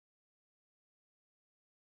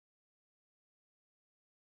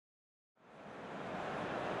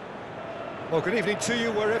Well, good evening to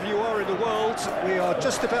you wherever you are in the world. We are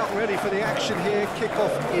just about ready for the action here.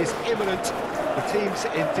 Kickoff is imminent. The team's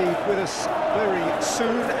indeed with us very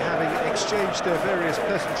soon, having exchanged their various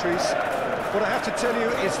pleasantries. What I have to tell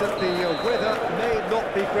you is that the weather may not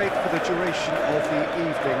be great for the duration of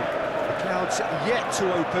the evening. The clouds yet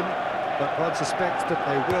to open, but one suspects that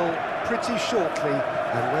they will pretty shortly,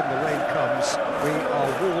 and when the rain comes, we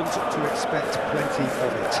are warned to expect plenty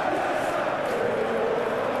of it.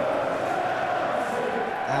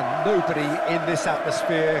 And nobody in this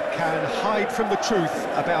atmosphere can hide from the truth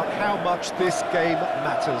about how much this game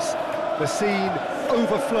matters. The scene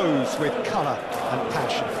overflows with colour and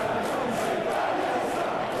passion.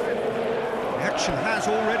 The action has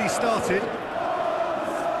already started.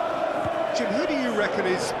 Jim, who do you reckon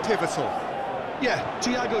is pivotal? Yeah,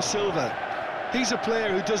 Thiago Silva. He's a player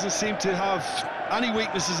who doesn't seem to have any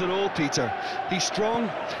weaknesses at all, Peter. He's strong,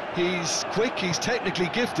 he's quick, he's technically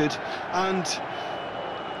gifted, and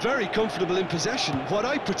very comfortable in possession. What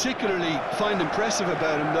I particularly find impressive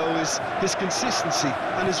about him, though, is his consistency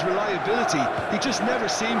and his reliability. He just never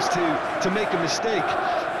seems to make a mistake.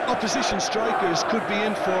 Opposition strikers could be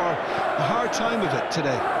in for a hard time of it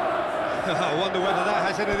today. I wonder whether that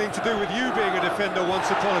has anything to do with you being a defender once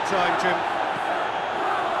upon a time, Jim.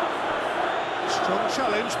 Strong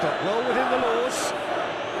challenge, but well within the laws.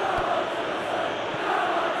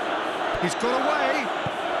 He's got away.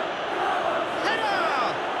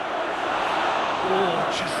 Oh,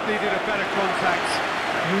 just needed a better contact.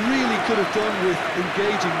 You really could have done with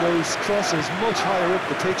engaging those crosses much higher up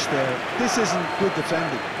the pitch there. This isn't good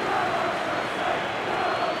defending.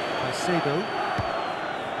 Caicedo.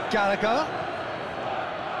 Gallagher.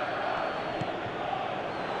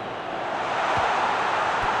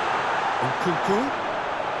 Nkunku.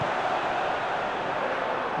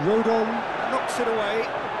 Rodon knocks it away.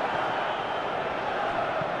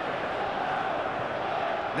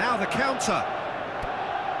 Now the counter.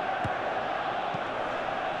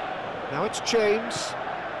 Now it's James.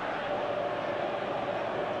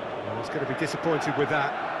 Well, he's going to be disappointed with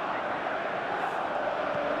that.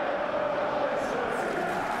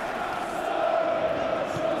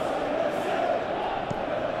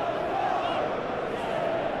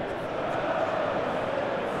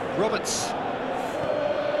 Roberts.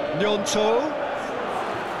 Gnonto.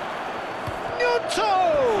 Gnonto!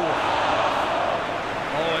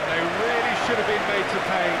 Oh, and they really should have been made to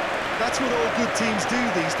pay. That's what all good teams do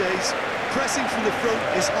these days. Pressing from the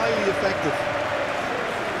front is highly effective.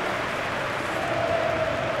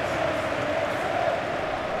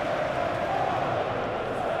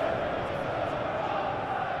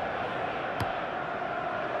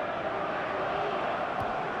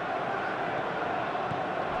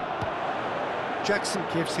 Jackson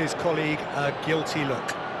gives his colleague a guilty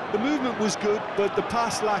look. The movement was good, but the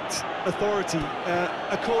pass lacked authority,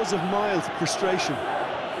 a cause of mild frustration.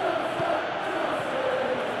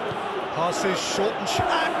 Passes short and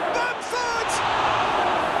Bamford!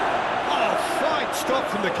 Oh, fine stop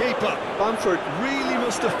from the keeper. Bamford really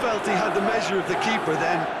must have felt he had the measure of the keeper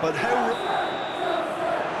then, but how...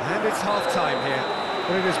 And it's half-time here.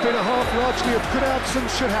 Well, it has been a half largely of could-haves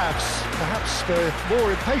and should-haves. Perhaps the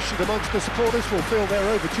more impatient amongst the supporters will feel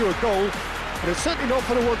they're overdue a goal, but it's certainly not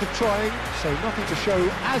for the want of trying, so nothing to show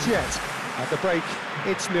as yet. At the break,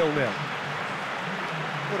 it's 0-0.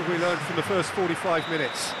 What have we learned from the first 45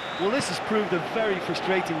 minutes? Well, this has proved a very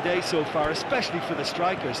frustrating day so far, especially for the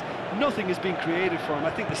strikers. Nothing has been created for them.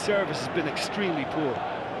 I think the service has been extremely poor.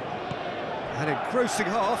 An engrossing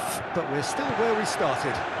half, but we're still where we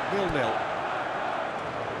started, 0-0.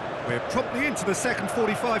 We're promptly into the second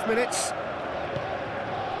 45 minutes.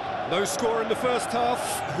 No score in the first half.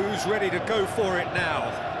 Who's ready to go for it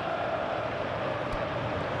now?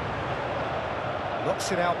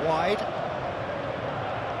 Knocks it out wide.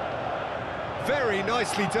 Very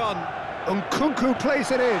nicely done. Nkunku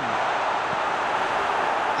plays it in.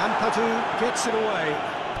 Ampadu gets it away.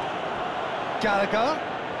 Gallagher.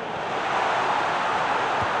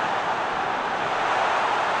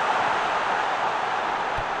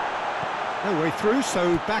 No way through,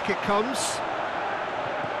 so back it comes.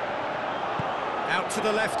 Out to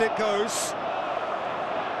the left it goes.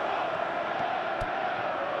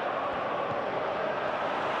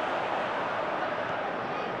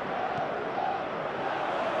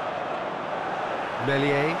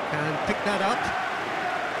 Meslier can pick that up.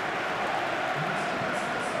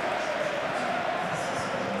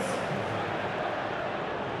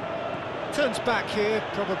 Turns back here,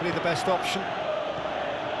 probably the best option.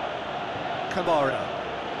 Kamara.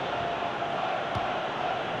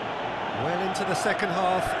 Well into the second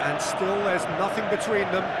half, and still there's nothing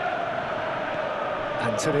between them.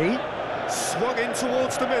 Anthony Swung in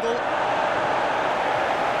towards the middle.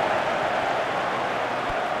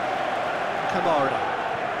 Kamara.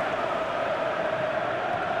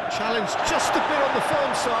 Challenge just a bit on the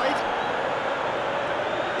firm side.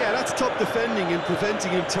 Yeah, that's top defending and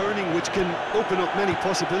preventing him turning, which can open up many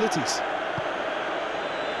possibilities.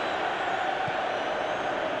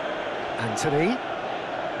 Anthony.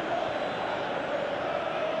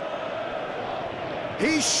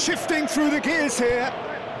 He's shifting through the gears here.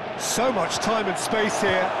 So much time and space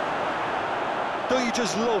here. Don't you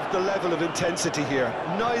just love the level of intensity here?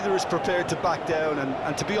 Neither is prepared to back down,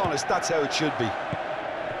 and to be honest, that's how it should be.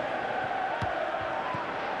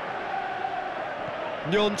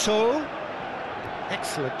 Nyonto.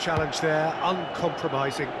 Excellent challenge there,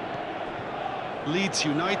 uncompromising. Leeds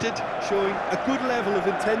United showing a good level of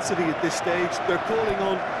intensity at this stage. They're calling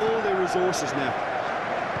on all their resources now.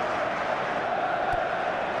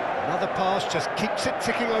 Another pass just keeps it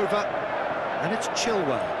ticking over, and it's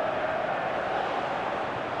Chilwell.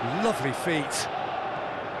 Lovely feet.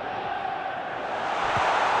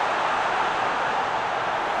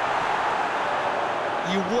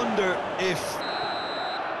 You wonder if...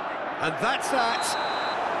 And that's that.